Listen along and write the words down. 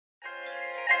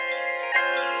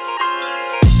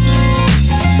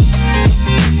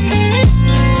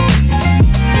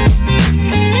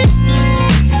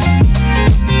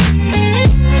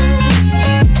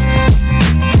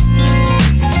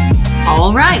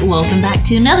right, welcome back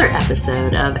to another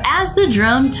episode of As the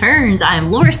Drum Turns. I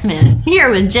am Lora Smith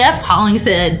here with Jeff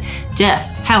Hollingshead.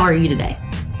 Jeff, how are you today?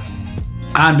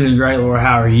 I'm doing great, Laura.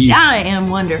 How are you? I am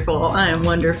wonderful.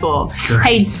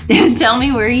 Great. Hey, tell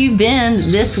me where you've been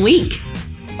this week.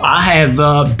 I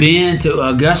have been to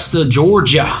Augusta,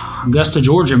 Georgia,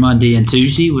 Monday and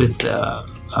Tuesday with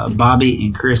Bobby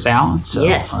and Chris Allen. So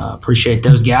yes. Appreciate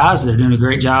those guys. They're doing a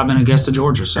great job in Augusta,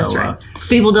 Georgia. So, that's right.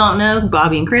 People don't know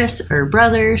Bobby and Chris are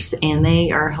brothers, and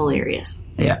they are hilarious.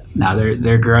 Yeah, no,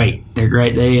 they're great. They're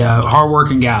great. They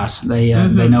hardworking guys. They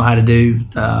know how to do.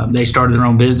 They started their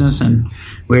own business, and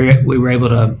we were able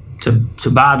to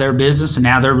buy their business, and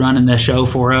now they're running the show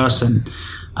for us, and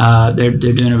they're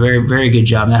doing a very, very good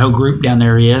job. And that whole group down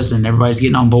there is, and everybody's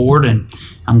getting on board, and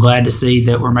I'm glad to see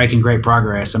that we're making great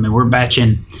progress. I mean, we're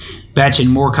batching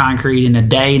more concrete in a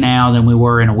day now than we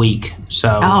were in a week.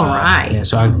 So, all right. Yeah.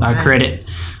 So I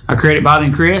credit Bobby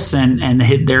and Chris and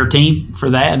hit their team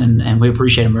for that, and we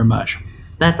appreciate them very much.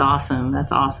 That's awesome.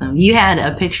 You had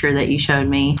a picture that you showed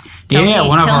me.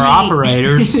 One of our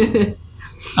operators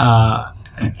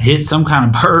hit some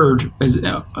kind of bird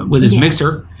with his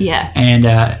mixer. Yeah.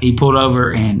 And he pulled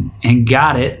over and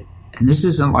got it. And this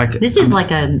is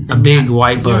like a big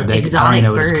white bird. Yeah, exotic I don't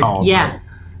know what bird. it's called. Yeah.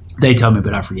 They told me,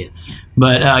 but I forget.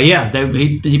 But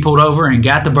he pulled over and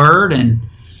got the bird, and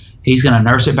he's going to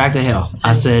nurse it back to health.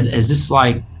 I said, "Is this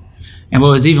like?" And what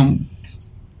was even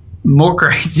more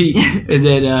crazy is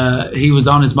that he was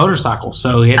on his motorcycle,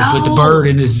 so he had to put the bird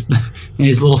in his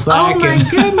little sack. Oh my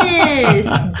goodness!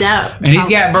 And he's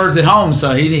got birds at home,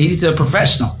 so he's a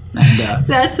professional. And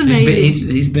that's amazing.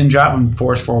 He's been driving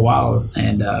for us for a while,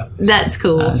 and that's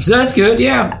cool. So that's good.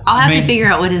 Yeah, I'll have to figure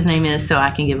out what his name is so I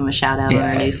can give him a shout out on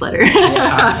our newsletter.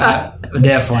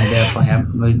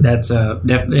 Definitely. That's a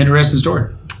interesting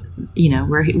story. You know,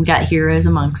 we got heroes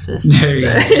amongst us. There you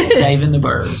go. Saving the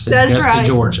birds in Augusta, right.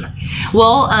 Georgia.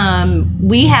 Well,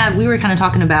 we were kind of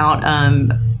talking about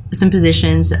some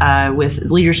positions with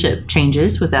leadership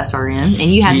changes with SRN,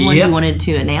 and you had one you wanted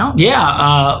to announce.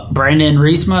 Yeah, Brandon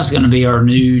Reesma is going to be our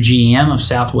new GM of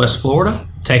Southwest Florida,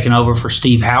 taking over for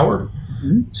Steve Howard.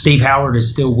 Mm-hmm. Steve Howard is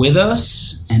still with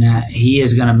us, and he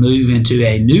is going to move into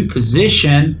a new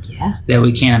position that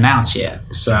we can't announce yet.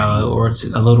 So, or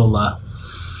it's a little.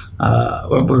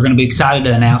 We're going to be excited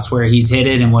to announce where he's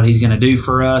headed and what he's going to do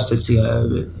for us. It's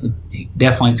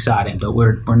definitely exciting, but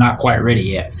we're not quite ready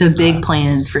yet. So big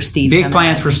plans for Steve. Big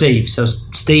plans for Steve. So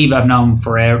Steve, I've known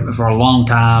for a long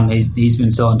time. He's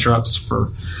been selling trucks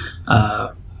for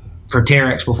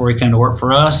Terex before he came to work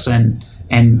for us, and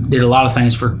did a lot of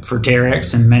things for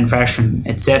Terex and manufacturing,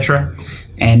 etc.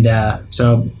 And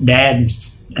so Dad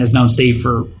has known Steve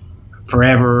for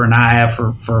forever, and I have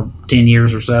for 10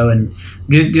 years or so, and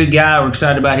good guy. We're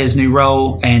excited about his new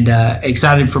role, and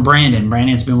excited for Brandon.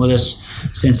 Brandon's been with us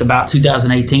since about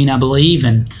 2018, I believe,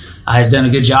 and has done a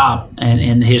good job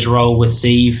in his role with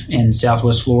Steve in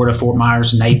Southwest Florida, Fort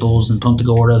Myers and Naples and Punta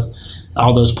Gorda,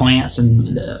 all those plants,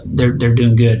 and they're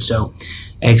doing good. So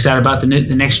excited about the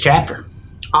next chapter.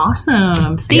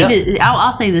 Awesome. Steve,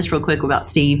 I'll say this real quick about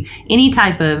Steve. Any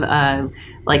type of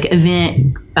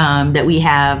event that we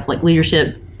have, like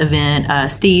leadership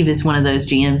event, Steve is one of those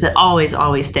GMs that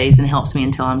always stays and helps me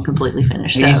until I'm completely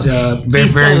finished. So he's a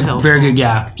very good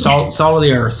guy. Salt of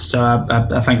the earth. So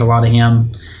I think a lot of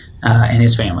him and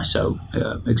his family. So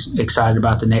excited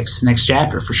about the next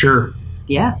chapter for sure.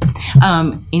 Yeah.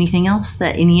 Anything else?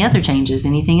 Any other changes?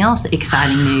 Anything else?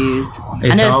 Exciting news?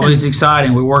 It's always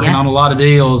exciting. We're working on a lot of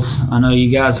deals. I know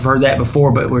you guys have heard that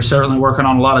before, but we're certainly working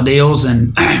on a lot of deals,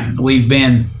 and we've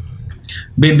been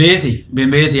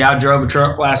busy. I drove a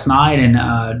truck last night, and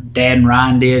Dad and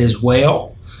Ryan did as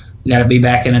well. We got to be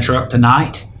back in a truck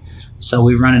tonight, so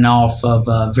we're running off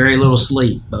of very little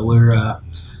sleep. But we're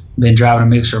been driving a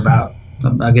mixer about,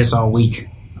 I guess, all week.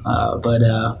 But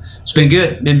it's been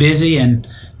good, been busy, and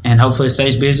hopefully it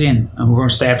stays busy, and we're going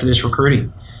to stay after this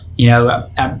recruiting. You know,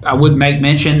 I would make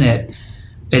mention that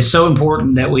it's so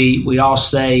important that we all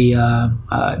stay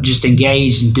just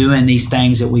engaged in doing these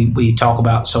things that we talk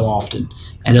about so often,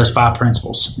 and those 5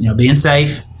 principles. You know, being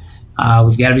safe.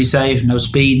 We've got to be safe, no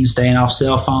speeding, staying off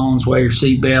cell phones, wear your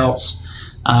seat belts.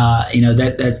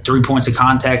 That's 3 points of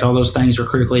contact. All those things are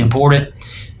critically important.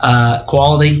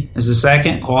 Quality is the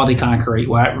second. Quality concrete,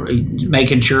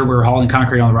 making sure we're hauling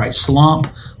concrete on the right slump,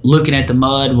 looking at the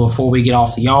mud before we get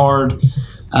off the yard.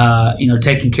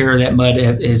 Taking care of that mud.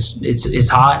 It's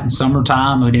hot in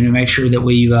summertime. We need to make sure that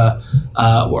we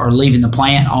are leaving the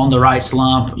plant on the right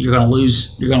slump. You're going to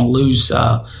lose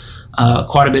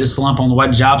quite a bit of slump on the way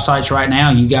to job sites right now.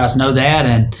 You guys know that,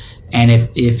 and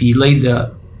if you leave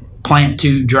the plant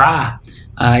too dry,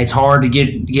 it's hard to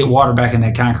get water back in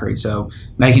that concrete. So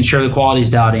making sure the quality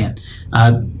is dialed in.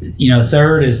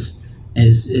 Third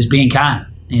is being kind.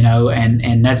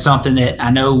 And that's something that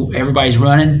I know everybody's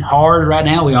running hard right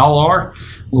now. We all are.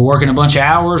 We're working a bunch of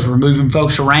hours. We're moving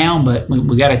folks around, but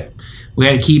we gotta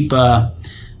keep kind.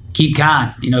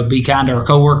 Be kind to our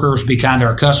coworkers, be kind to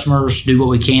our customers, do what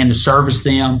we can to service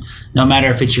them, no matter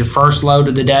if it's your first load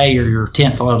of the day or your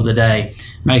 10th load of the day,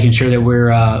 making sure that we're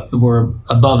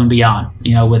above and beyond,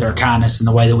 with our kindness and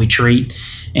the way that we treat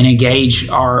and engage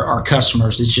our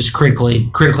customers. It's just critically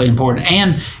important.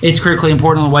 And it's critically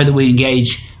important in the way that we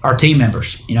engage our team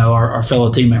members, our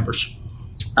fellow team members.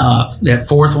 That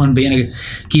fourth one being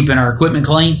keeping our equipment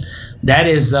clean. That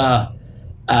is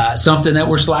something that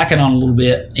we're slacking on a little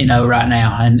bit, right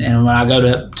now. And when I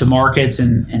go to markets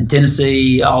in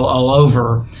Tennessee, all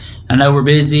over, I know we're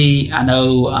busy. I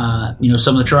know,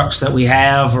 some of the trucks that we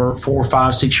have are 4,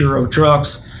 5, 6-year-old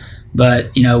trucks,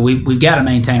 but, we've got to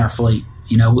maintain our fleet.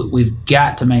 We've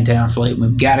got to maintain our fleet.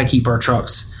 We've got to keep our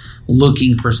trucks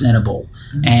looking presentable.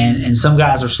 And some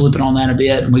guys are slipping on that a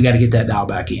bit, and we got to get that dial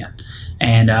back in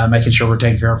and making sure we're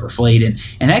taking care of our fleet.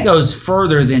 And that goes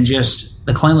further than just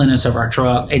the cleanliness of our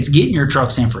truck. It's getting your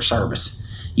trucks in for service.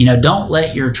 Don't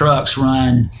let your trucks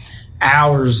run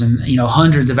hours and,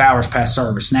 hundreds of hours past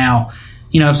service. Now,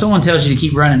 if someone tells you to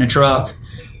keep running a truck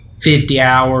 50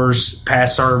 hours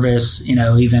past service,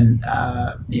 even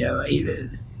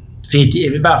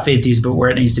 50, about 50s, but where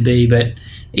it needs to be, but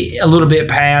a little bit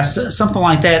past, something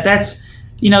like that, that's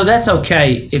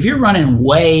okay. If you're running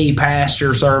way past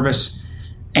your service,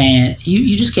 and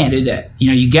you just can't do that.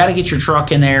 You got to get your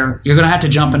truck in there. You're going to have to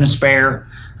jump in a spare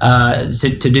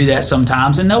to do that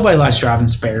sometimes. And nobody likes driving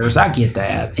spares. I get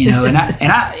that.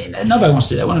 And nobody wants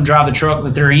to do that. I want to drive the truck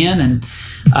that they're in, and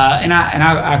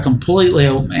I completely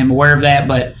am aware of that.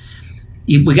 But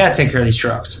we got to take care of these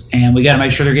trucks, and we got to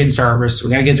make sure they're getting serviced.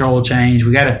 We got to get their oil change.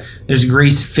 There's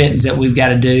grease fittings that we've got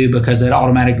to do because that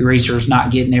automatic greaser is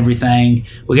not getting everything.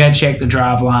 We got to check the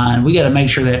drive line. We got to make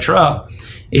sure that truck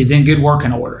is in good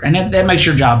working order. And that makes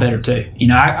your job better too.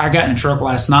 I got in a truck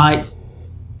last night.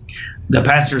 The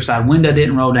passenger side window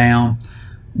didn't roll down.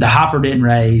 The hopper didn't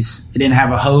raise. It didn't have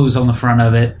a hose on the front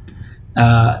of it.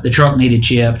 The truck needed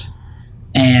chipped.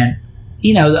 And,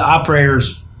 the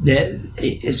operator's that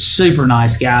is super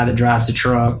nice guy that drives the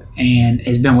truck and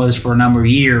has been with us for a number of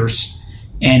years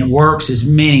and works as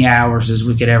many hours as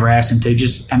we could ever ask him to.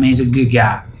 He's a good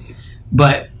guy.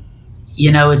 But,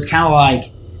 it's kind of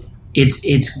like,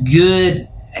 it's good.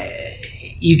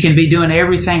 You can be doing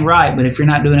everything right, but if you're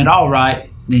not doing it all right,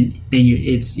 then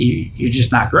you're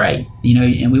just not great,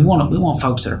 And we want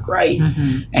folks that are great,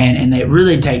 and that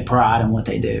really take pride in what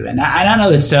they do. And I know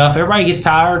that stuff. Everybody gets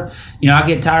tired. I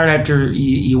get tired after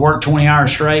you work 20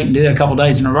 hours straight and do that a couple of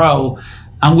days in a row.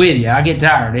 I'm with you. I get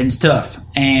tired, and it's tough.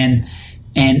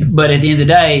 But at the end of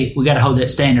the day, we got to hold that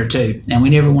standard too, and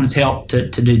we need everyone's help to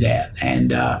do that.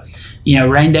 And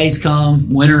rain days come,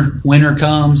 winter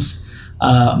comes,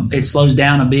 it slows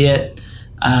down a bit.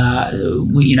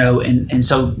 And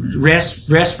so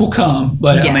rest will come,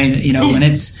 but yeah.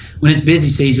 When it's busy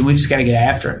season, we just got to get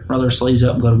after it, roll our sleeves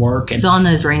up and go to work. And so on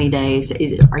those rainy days,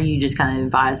 are you just kind of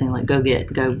advising like go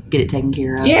get it taken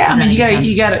care of? Yeah,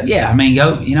 you got to. Yeah,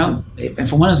 go.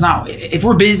 If a window's not, if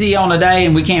we're busy on a day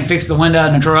and we can't fix the window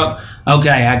in the truck,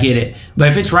 okay, I get it. But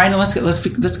if it's raining,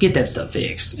 let's get that stuff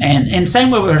fixed. And same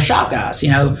way with our shop guys.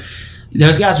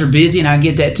 Those guys are busy, and I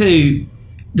get that too.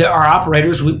 Our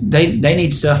operators, they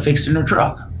need stuff fixed in their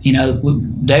truck.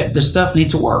 The stuff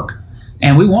needs to work,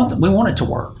 and we want it to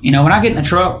work. When I get in the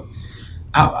truck,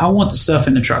 I want the stuff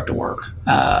in the truck to work.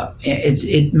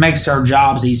 It makes our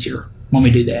jobs easier when we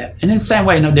do that. And it's the same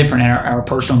way, no different in our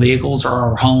personal vehicles or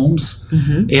our homes.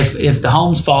 Mm-hmm. If the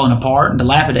home's falling apart and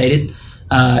dilapidated,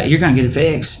 you're going to get it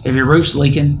fixed. If your roof's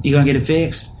leaking, you're going to get it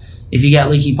fixed. If you got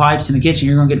leaky pipes in the kitchen,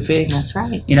 you're going to get it fixed. That's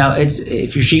right.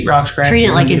 If your sheetrock's cracked, treat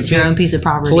it like it's your own piece of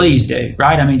property. Please do,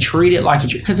 right? Treat it like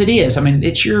it's because it is.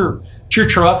 It's your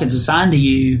truck. It's assigned to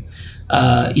you.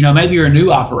 Maybe you're a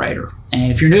new operator,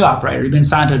 and if you're a new operator, you've been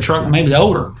assigned to a truck, maybe it's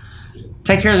older.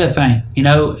 Take care of that thing.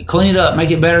 Clean it up,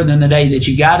 make it better than the day that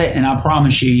you got it, and I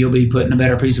promise you'll be putting a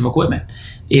better piece of equipment.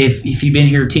 If you've been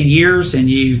here 10 years and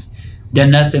you've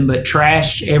done nothing but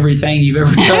trash everything you've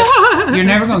ever touched, you're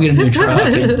never going to get a new truck.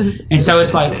 And so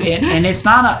it's like, and it's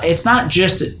not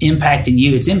just impacting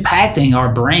you, it's impacting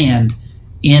our brand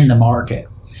in the market.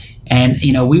 And,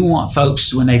 we want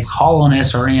folks, when they call on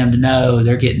SRM, to know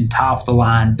they're getting top of the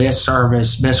line, best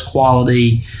service, best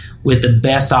quality with the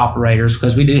best operators,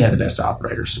 because we do have the best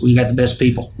operators. We got the best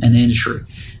people in the industry.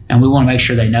 And we want to make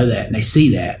sure they know that and they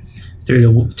see that.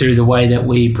 through the way that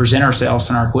we present ourselves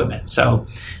and our equipment. So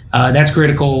that's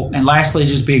critical. And lastly,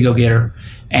 just be a go-getter.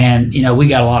 And we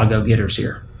got a lot of go-getters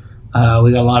here.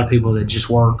 We got a lot of people that just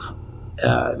work.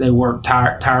 They work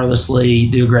tirelessly,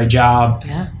 do a great job,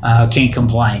 can't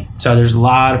complain. So there's a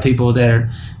lot of people that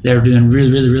are doing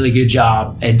really, really, really good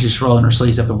job at just rolling their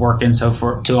sleeves up and working.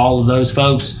 So to all of those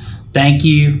folks, thank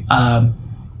you. I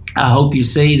hope you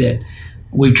see that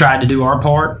we've tried to do our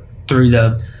part through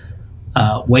the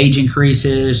wage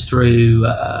increases, through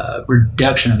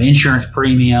reduction of insurance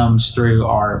premiums, through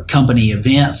our company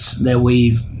events that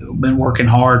we've been working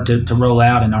hard to roll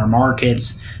out in our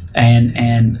markets.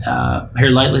 And here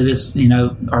lately,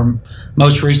 or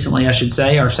most recently, I should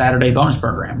say, our Saturday bonus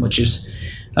program, which is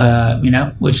a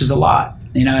lot,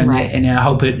 Right. and I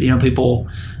hope people,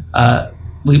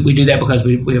 we do that because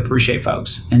we appreciate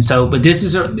folks. And so, but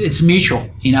it's mutual,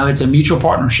 it's a mutual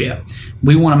partnership.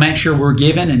 We want to make sure we're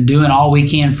giving and doing all we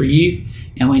can for you.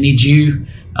 And we need you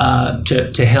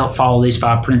to help follow these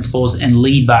 5 principles and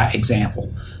lead by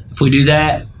example. If we do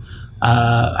that,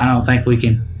 I don't think we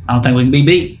can be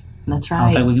beat. That's right. I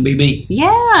don't think we can be beat.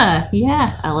 Yeah.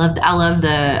 I love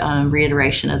the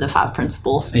reiteration of the 5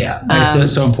 principles. Yeah,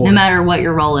 it's so important. No matter what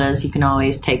your role is, you can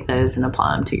always take those and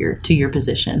apply them to your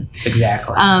position.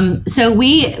 Exactly. So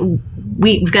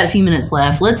we've got a few minutes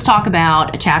left. Let's talk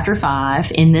about chapter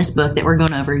 5 in this book that we're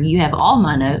going over. You have all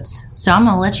my notes, so I'm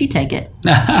going to let you take it.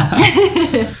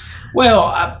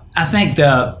 Well, I think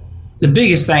the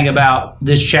biggest thing about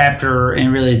this chapter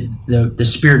and really the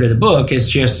spirit of the book is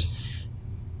just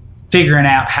figuring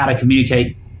out how to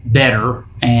communicate better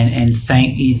and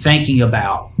thinking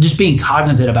about just being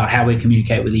cognizant about how we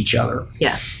communicate with each other.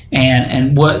 Yeah.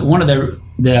 And one of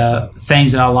the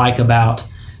things that I like about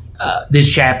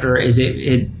this chapter is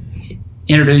it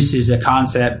introduces a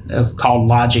concept called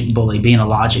logic bully, being a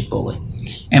logic bully.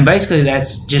 And basically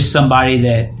that's just somebody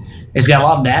that has got a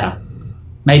lot of data,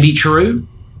 may be true,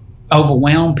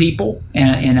 overwhelm people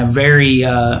in a very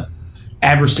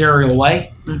adversarial way.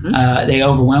 Mm-hmm. They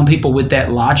overwhelm people with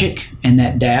that logic and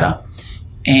that data,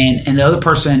 and the other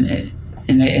person,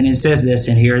 and it says this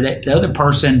in here, that the other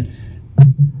person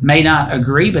may not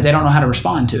agree, but they don't know how to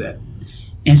respond to it.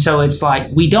 And so it's like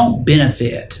we don't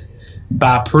benefit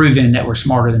by proving that we're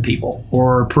smarter than people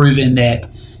or proving that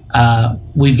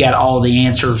we've got all the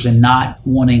answers and not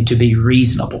wanting to be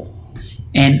reasonable.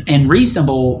 And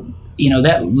reasonable,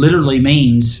 that literally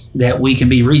means that we can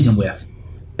be reasoned with.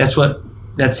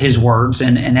 That's his words,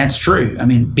 and that's true. I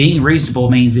mean, being reasonable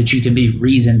means that you can be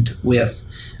reasoned with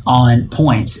on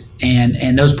points,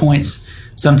 and those points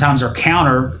sometimes are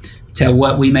counter to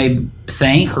what we may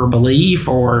think or believe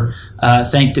or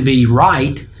think to be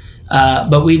right.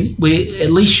 But we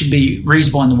at least should be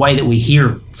reasonable in the way that we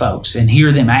hear folks and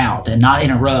hear them out and not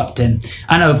interrupt. And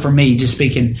I know for me, just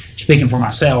speaking for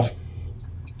myself,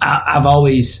 I've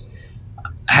always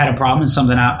had a problem, and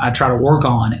something I try to work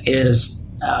on is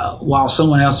while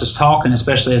someone else is talking,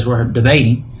 especially as we're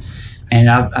debating, and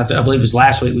I believe it was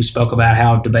last week we spoke about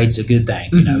how debate's a good thing,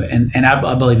 and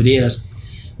I believe it is.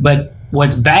 But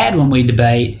what's bad when we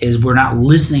debate is we're not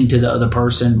listening to the other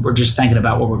person. We're just thinking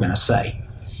about what we're going to say.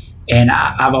 And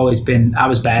I was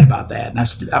bad about that.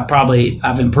 And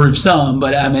I've improved some,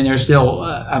 but I mean, there's still,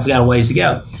 I've got a ways to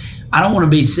go. I don't want to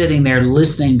be sitting there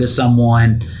listening to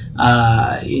someone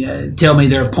tell me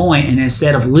their point, and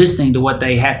instead of listening to what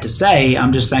they have to say,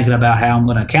 I'm just thinking about how I'm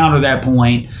going to counter that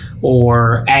point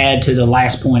or add to the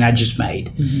last point I just made.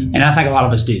 Mm-hmm. And I think a lot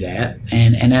of us do that,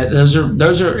 and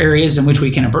those are areas in which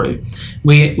we can improve.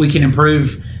 We can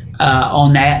improve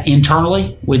on that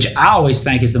internally, which I always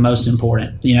think is the most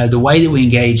important. The way that we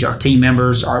engage our team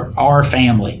members, our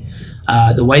family.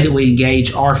 The way that we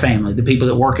engage our family, the people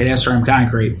that work at SRM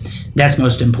Concrete, that's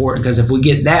most important, because if we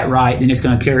get that right, then it's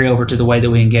going to carry over to the way that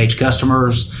we engage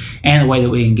customers and the way that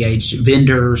we engage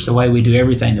vendors, the way we do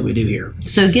everything that we do here.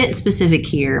 So get specific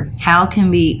here. How can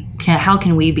we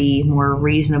be more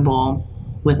reasonable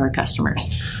with our customers?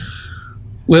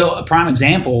 Well, a prime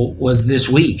example was this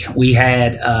week. We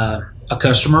had a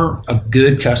customer, a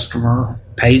good customer,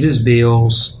 pays his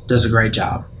bills, does a great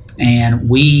job. And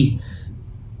we...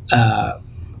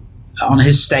 on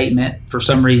his statement, for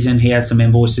some reason, he had some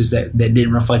invoices that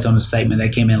didn't reflect on his statement. They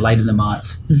came in late in the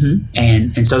month, mm-hmm.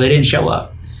 and so they didn't show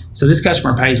up. So this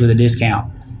customer pays with a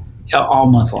discount all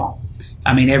month long.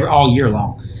 I mean, all year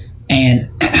long. And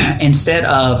instead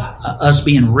of us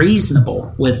being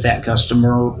reasonable with that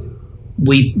customer,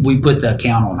 we put the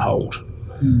account on hold.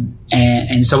 Mm-hmm.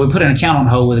 And so we put an account on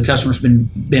hold where the customer's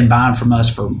been buying from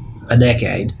us for a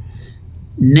decade,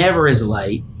 never is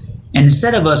late. And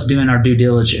instead of us doing our due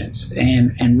diligence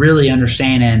and really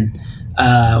understanding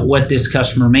what this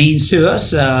customer means to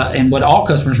us and what all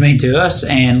customers mean to us,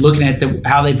 and looking at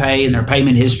how they pay and their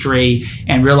payment history,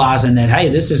 and realizing that, hey,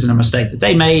 this isn't a mistake that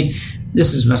they made.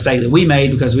 This is a mistake that we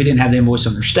made because we didn't have the invoice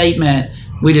on their statement.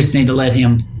 We just need to let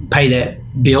him pay that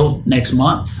bill next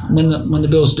month when the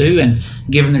bill's due, and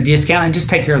give them their discount and just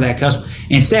take care of that customer.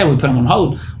 Instead, we put them on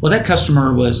hold. Well, that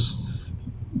customer was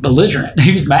belligerent.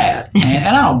 He was mad,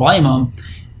 and I don't blame him.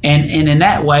 And in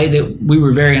that way, that we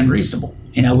were very unreasonable.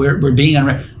 We're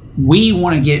being we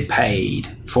want to get paid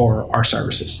for our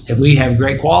services. If we have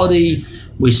great quality,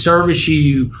 we service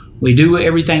you, we do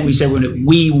everything we said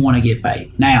we want to get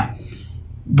paid. Now,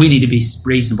 we need to be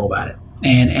reasonable about it.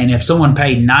 And if someone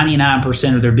paid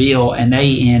 99% of their bill, and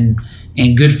they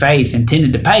in good faith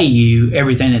intended to pay you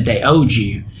everything that they owed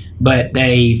you, but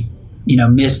they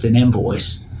missed an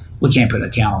invoice, we can't put an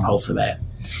account on hold for that.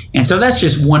 And so that's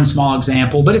just one small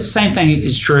example, but it's the same thing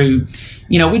is true.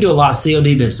 We do a lot of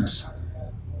COD business.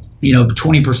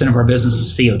 20% of our business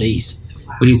is CODs.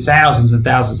 We do thousands and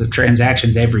thousands of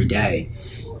transactions every day.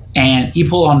 And you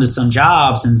pull onto some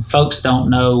jobs and folks don't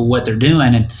know what they're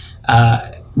doing, and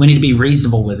we need to be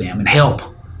reasonable with them and help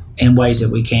in ways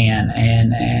that we can,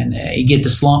 and get the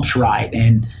slumps right,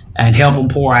 and help them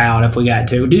pour out if we got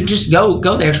to. Just go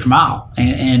the extra mile,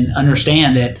 and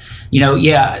understand that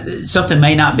something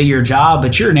may not be your job,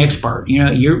 but you're an expert.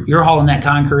 You're hauling that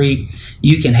concrete.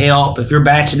 You can help. If you're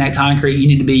batching that concrete, you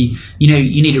need to be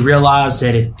you need to realize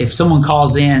that if someone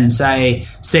calls in and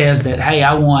says that, hey,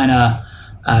 I want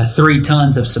 3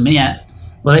 tons of cement.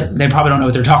 Well, they probably don't know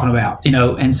what they're talking about,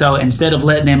 and so instead of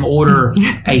letting them order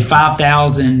a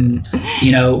 5,000,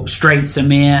 straight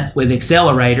cement with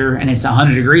accelerator, and it's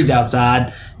 100 degrees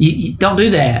outside, you don't do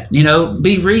that.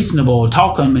 Be reasonable,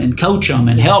 talk them and coach them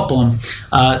and help them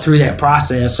through that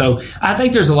process. So I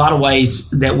think there's a lot of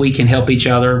ways that we can help each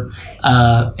other,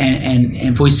 and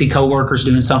if we see coworkers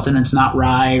doing something that's not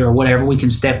right or whatever, we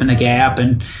can step in the gap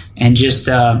and just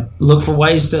look for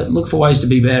ways to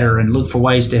be better, and look for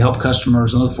ways to help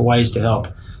customers, and look for ways to help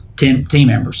team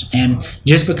members. And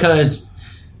just because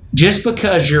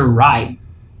you're right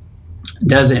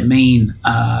doesn't mean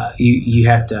you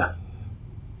have to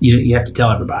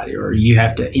tell everybody, or you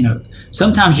have to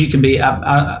sometimes you can be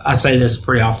I say this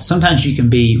pretty often, sometimes you can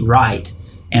be right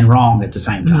and wrong at the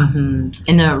same time. Mm-hmm.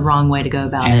 And the wrong way to go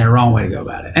about it. And the wrong way to go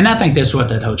about it. And I think that's what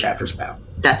that whole chapter's about.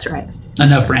 That's right.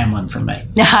 Enough rambling from me.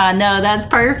 No, that's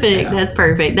perfect. Yeah. That's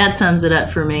perfect. That sums it up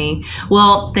for me.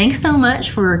 Well, thanks so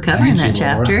much for covering that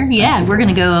chapter. Yeah, we're going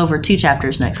to go over 2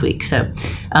 chapters next week. So,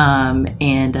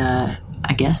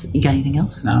 I guess you got anything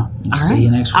else? No. See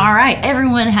you next week. All right.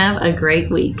 Everyone have a great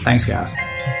week. Thanks, guys.